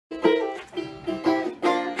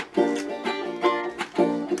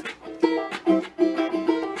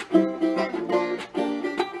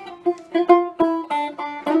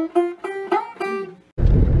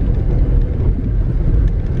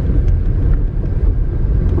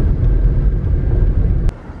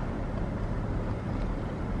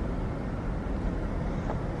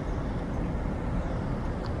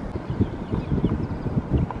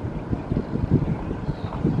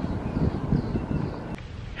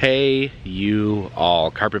Hey you all,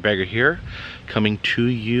 Carpetbagger here, coming to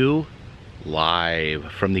you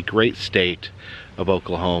live from the great state of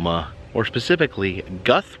Oklahoma, or specifically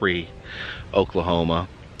Guthrie, Oklahoma.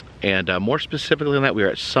 And more specifically than that, we are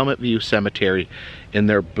at Summit View Cemetery in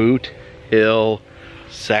their Boot Hill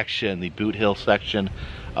section, the Boot Hill section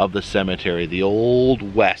of the cemetery, the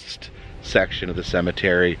Old West section of the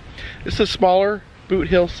cemetery. It's a smaller Boot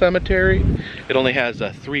Hill cemetery. It only has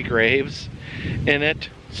 3 graves in it.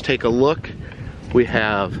 Let's take a look. We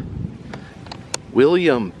have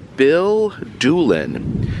William Bill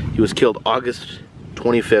Doolin. He was killed August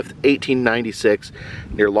 25th, 1896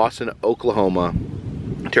 near Lawson, Oklahoma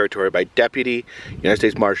territory by Deputy United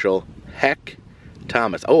States Marshal Heck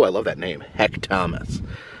Thomas. Oh, I love that name, Heck Thomas.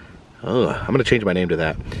 Oh, I'm gonna change my name to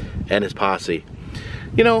that. And his posse.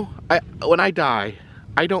 You know, when I die,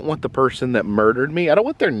 I don't want the person that murdered me, I don't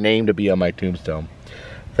want their name to be on my tombstone.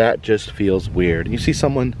 That just feels weird. You see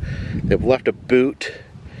someone that left a boot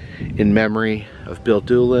in memory of Bill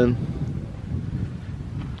Doolin.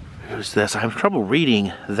 Who's this? I have trouble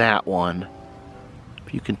reading that one.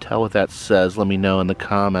 If you can tell what that says, let me know in the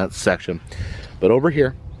comments section. But over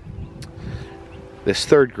here, this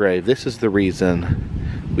 3rd grave, this is the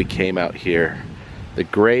reason we came out here. The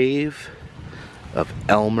grave of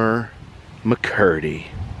Elmer McCurdy.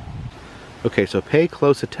 Okay, so pay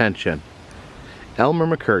close attention. Elmer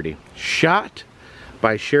McCurdy, shot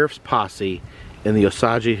by sheriff's posse in the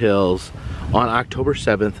Osage Hills on October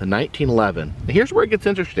 7th, 1911. And here's where it gets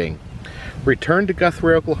interesting. Returned to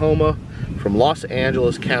Guthrie, Oklahoma from Los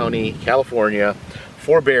Angeles County, California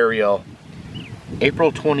for burial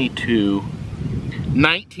April 22,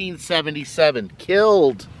 1977.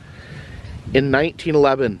 Killed in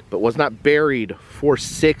 1911, but was not buried for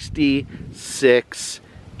 66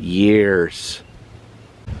 years.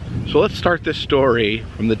 So let's start this story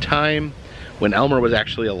from the time when Elmer was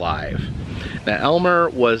actually alive. Now, Elmer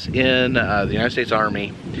was in the United States Army.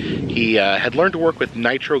 He had learned to work with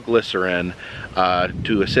nitroglycerin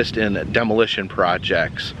to assist in demolition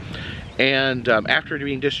projects. And after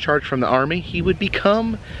being discharged from the Army, he would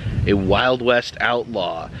become a Wild West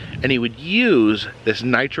outlaw. And he would use this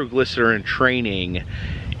nitroglycerin training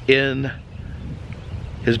in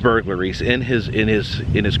his burglaries, in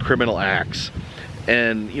his criminal acts.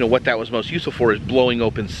 And you know what that was most useful for is blowing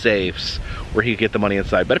open safes where he could get the money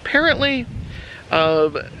inside. But apparently,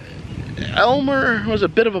 Elmer was a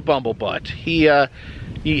bit of a bumblebutt. He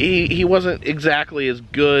wasn't exactly as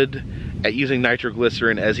good at using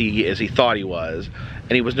nitroglycerin as he thought he was,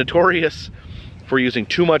 and he was notorious for using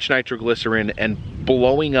too much nitroglycerin and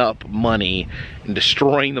blowing up money and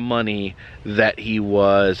destroying the money that he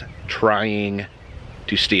was trying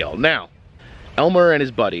to steal. Now, Elmer and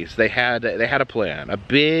his buddies, they had a plan, a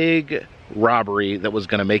big robbery that was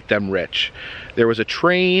going to make them rich. There was a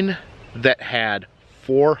train that had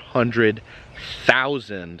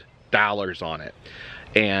 $400,000 on it.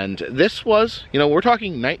 And this was, you know, we're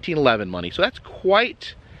talking 1911 money, so that's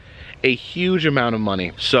quite a huge amount of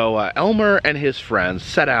money. So Elmer and his friends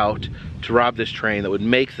set out to rob this train that would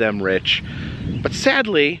make them rich. But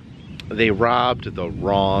sadly, they robbed the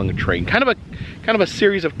wrong train. Kind of a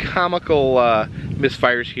series of comical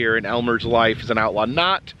misfires here in Elmer's life as an outlaw.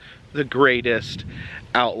 Not the greatest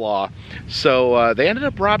outlaw. So they ended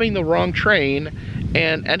up robbing the wrong train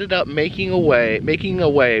and ended up making away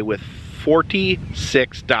with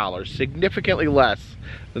 $46, significantly less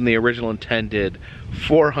than the original intended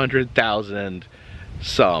 400,000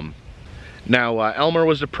 sum. Now Elmer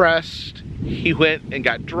was depressed. He went and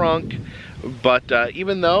got drunk. But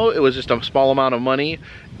even though it was just a small amount of money,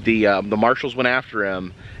 the marshals went after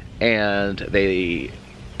him and they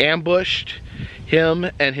ambushed him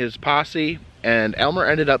and his posse, and Elmer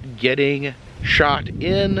ended up getting shot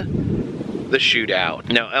in the shootout.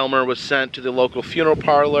 Now Elmer was sent to the local funeral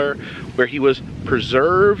parlor where he was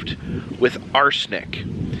preserved with arsenic,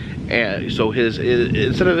 and so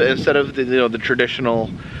instead of the traditional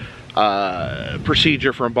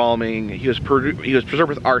procedure for embalming, he was preserved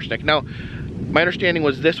with arsenic. Now, my understanding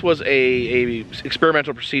was this was a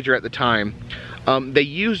experimental procedure at the time. They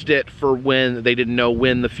used it for when they didn't know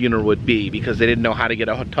when the funeral would be, because they didn't know how to get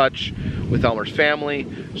in touch with Elmer's family.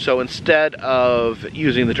 So instead of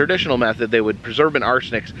using the traditional method, they would preserve in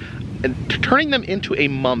arsenics and turning them into a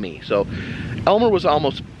mummy. So Elmer was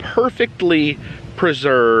almost perfectly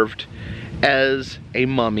preserved as a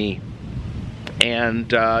mummy. And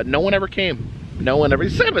no one ever came.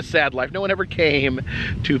 It's kind of a sad life. No one ever came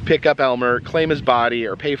to pick up Elmer, claim his body,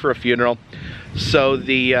 or pay for a funeral. So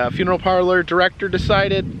the funeral parlor director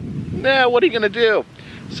decided, nah, what are you gonna do?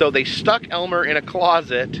 So they stuck Elmer in a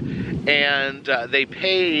closet and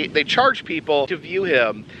they charge people to view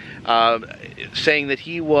him, saying that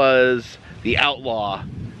he was the outlaw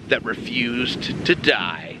that refused to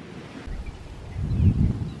die.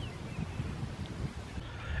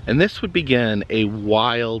 And this would begin a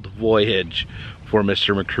wild voyage for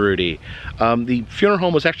Mr. McCurdy. The funeral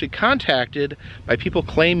home was actually contacted by people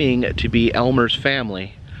claiming to be Elmer's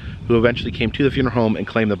family, who eventually came to the funeral home and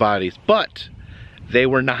claimed the bodies, but they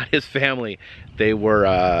were not his family. They were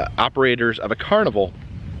operators of a carnival,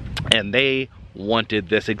 and they wanted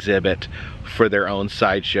this exhibit for their own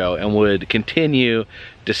sideshow and would continue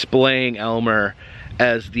displaying Elmer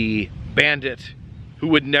as the bandit who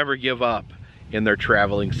would never give up in their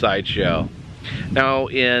traveling sideshow. Now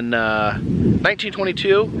in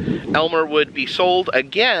 1922, Elmer would be sold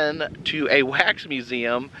again to a wax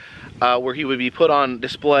museum where he would be put on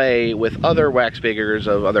display with other wax figures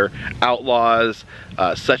of other outlaws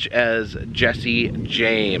such as Jesse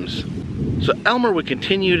James. So Elmer would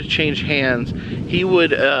continue to change hands. He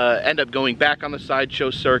would end up going back on the sideshow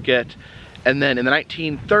circuit, and then in the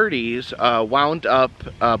 1930s wound up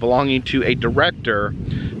belonging to a director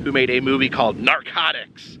who made a movie called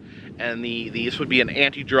Narcotics. And this would be an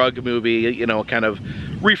anti-drug movie, you know, kind of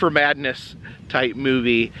reefer madness type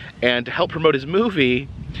movie. And to help promote his movie,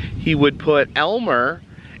 he would put Elmer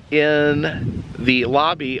in the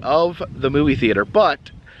lobby of the movie theater, but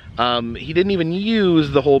he didn't even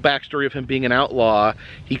use the whole backstory of him being an outlaw.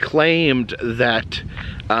 He claimed that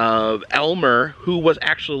Elmer, who was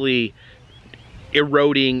actually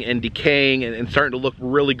eroding and decaying and starting to look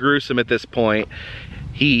really gruesome at this point,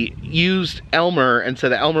 he used Elmer and said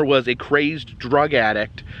that Elmer was a crazed drug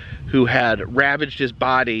addict who had ravaged his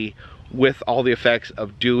body with all the effects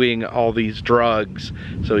of doing all these drugs.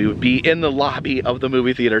 So he would be in the lobby of the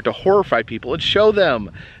movie theater to horrify people and show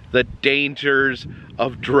them the dangers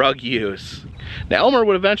of drug use. Now Elmer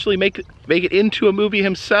would eventually make it into a movie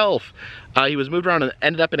himself. He was moved around and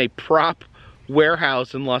ended up in a prop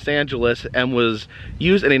warehouse in Los Angeles and was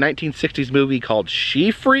used in a 1960s movie called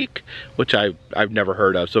She-Freak, which I've never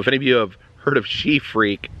heard of. So if any of you have heard of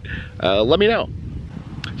She-Freak, let me know.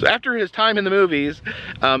 So after his time in the movies,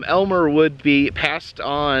 Elmer would be passed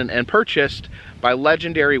on and purchased by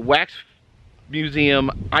legendary wax museum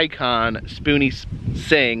icon Spoonie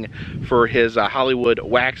Singh for his Hollywood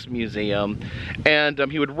Wax Museum, and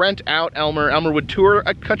he would rent out Elmer. Elmer would tour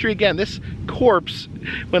a country again. This corpse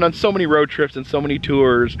went on so many road trips and so many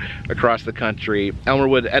tours across the country. Elmer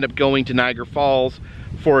would end up going to Niagara Falls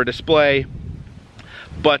for a display,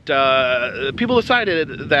 but people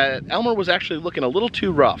decided that Elmer was actually looking a little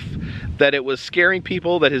too rough, that it was scaring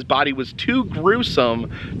people, that his body was too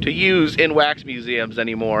gruesome to use in wax museums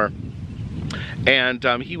anymore. And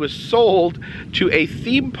he was sold to a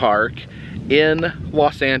theme park in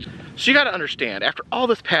Los Angeles. So you gotta understand, after all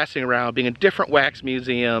this passing around, being in different wax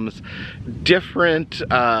museums, different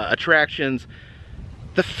attractions,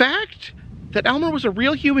 the fact that Elmer was a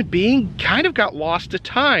real human being kind of got lost to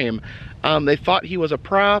time. They thought he was a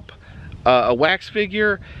prop, a wax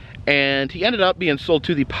figure, and he ended up being sold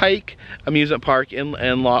to the Pike Amusement Park in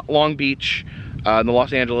Long Beach, in the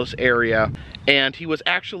Los Angeles area. And he was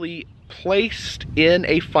actually placed in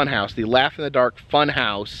a funhouse, the Laugh in the Dark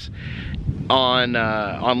funhouse on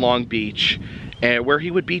Long Beach, and where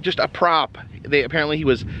he would be just a prop. Apparently he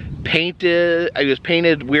was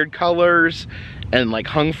painted weird colors and like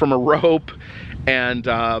hung from a rope, and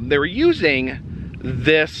they were using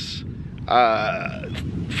this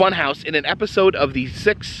funhouse in an episode of the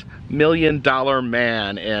 $6 Million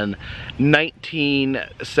Man in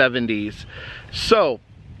 1970s. So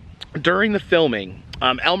during the filming,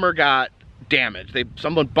 Elmer got damaged.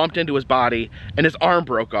 Someone bumped into his body and his arm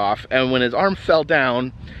broke off, and when his arm fell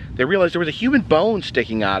down, they realized there was a human bone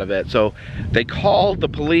sticking out of it. So they called the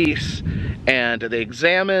police and they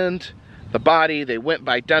examined the body. They went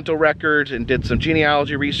by dental records and did some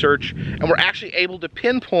genealogy research, and were actually able to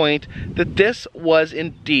pinpoint that this was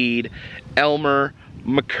indeed Elmer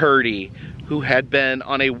McCurdy, who had been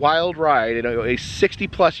on a wild ride, a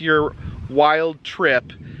 60-plus year wild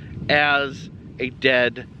trip as a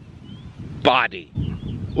dead body.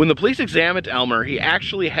 When the police examined Elmer, he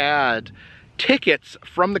actually had tickets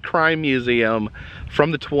from the crime museum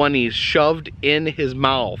from the 20s shoved in his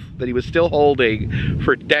mouth that he was still holding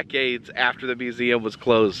for decades after the museum was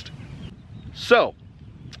closed. So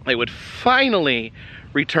they would finally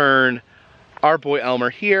return our boy Elmer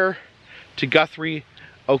here to Guthrie,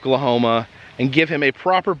 Oklahoma, and give him a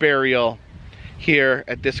proper burial here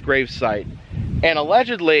at this gravesite. And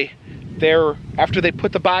allegedly, after they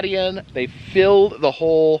put the body in, they filled the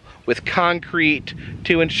hole with concrete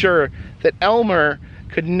to ensure that Elmer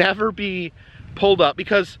could never be pulled up,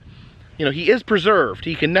 because you know, he is preserved.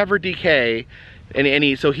 He can never decay,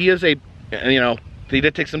 and so he is a, you know, he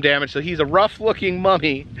did take some damage, so he's a rough-looking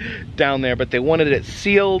mummy down there, but they wanted it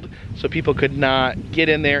sealed so people could not get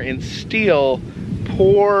in there and steal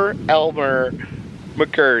poor Elmer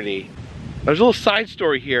McCurdy. There's a little side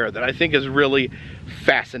story here that I think is really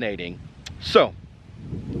fascinating. So,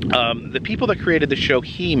 the people that created the show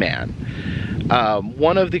He-Man,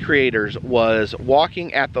 one of the creators was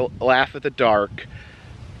walking at the Laugh at the Dark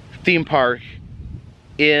theme park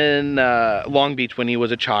in Long Beach when he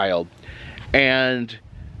was a child, and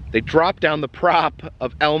they dropped down the prop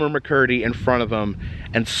of Elmer McCurdy in front of him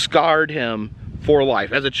and scarred him for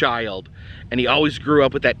life as a child. And he always grew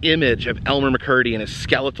up with that image of Elmer McCurdy and his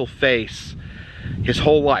skeletal face his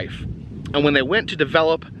whole life. And when they went to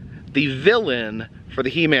develop the villain for the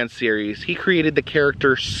He-Man series, he created the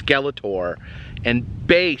character Skeletor and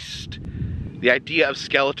based the idea of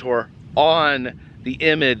Skeletor on the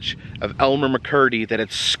image of Elmer McCurdy that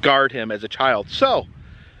had scarred him as a child. So,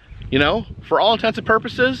 you know, for all intents and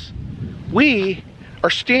purposes, we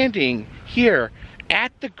are standing here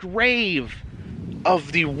at the grave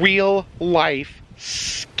of the real-life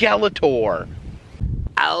Skeletor.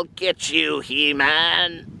 I'll get you,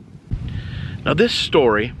 He-Man. Now this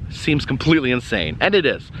story seems completely insane, and it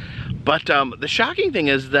is. But the shocking thing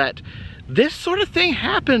is that this sort of thing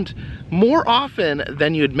happened more often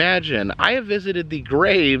than you'd imagine. I have visited the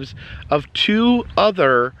graves of 2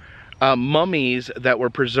 other mummies that were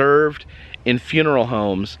preserved in funeral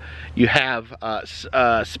homes. You have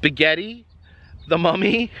Spaghetti, the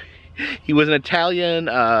mummy. He was an Italian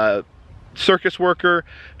circus worker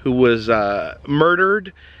who was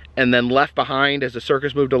murdered and then left behind as the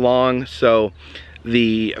circus moved along. So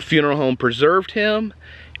the funeral home preserved him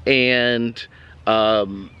and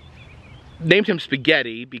named him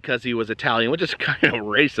Spaghetti because he was Italian, which is kind of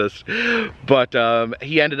racist. But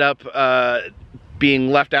he ended up being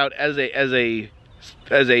left out as a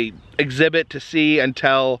exhibit to see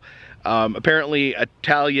until apparently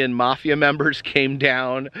Italian mafia members came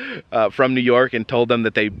down from New York and told them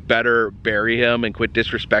that they better bury him and quit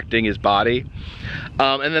disrespecting his body.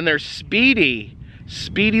 And then there's Speedy.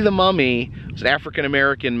 Speedy the Mummy was an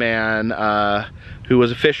African-American man who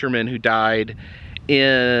was a fisherman who died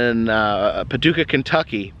in Paducah,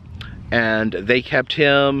 Kentucky. And they kept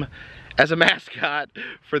him as a mascot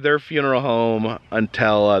for their funeral home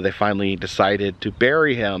until they finally decided to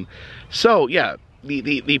bury him. So yeah,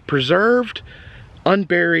 the preserved,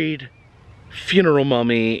 unburied funeral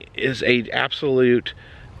mummy is a absolute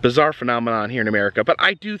bizarre phenomenon here in America. But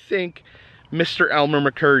I do think Mr. Elmer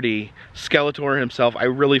McCurdy, Skeletor himself, I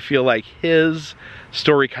really feel like his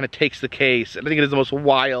story kind of takes the case. And I think it is the most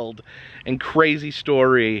wild and crazy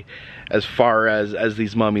story as far as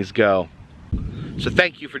these mummies go. So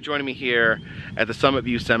thank you for joining me here at the Summit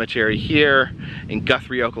View Cemetery here in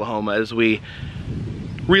Guthrie, Oklahoma, as we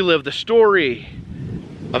relive the story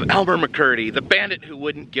of Elmer McCurdy, the bandit who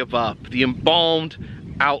wouldn't give up, the embalmed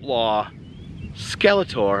outlaw,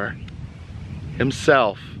 Skeletor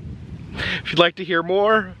himself. If you'd like to hear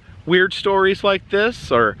more weird stories like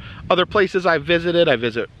this or other places I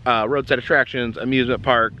visit roadside attractions, amusement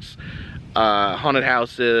parks, haunted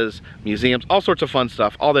houses, museums, all sorts of fun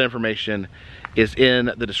stuff. All that information is in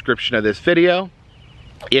the description of this video.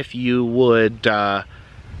 If you would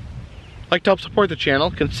like to help support the channel,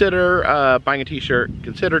 consider buying a t-shirt,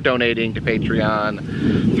 consider donating to Patreon.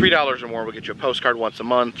 $3 or more will get you a postcard once a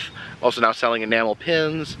month. Also now selling enamel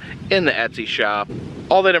pins in the Etsy shop.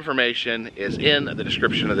 All that information is in the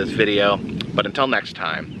description of this video. But until next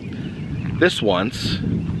time, this one's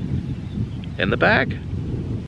in the bag.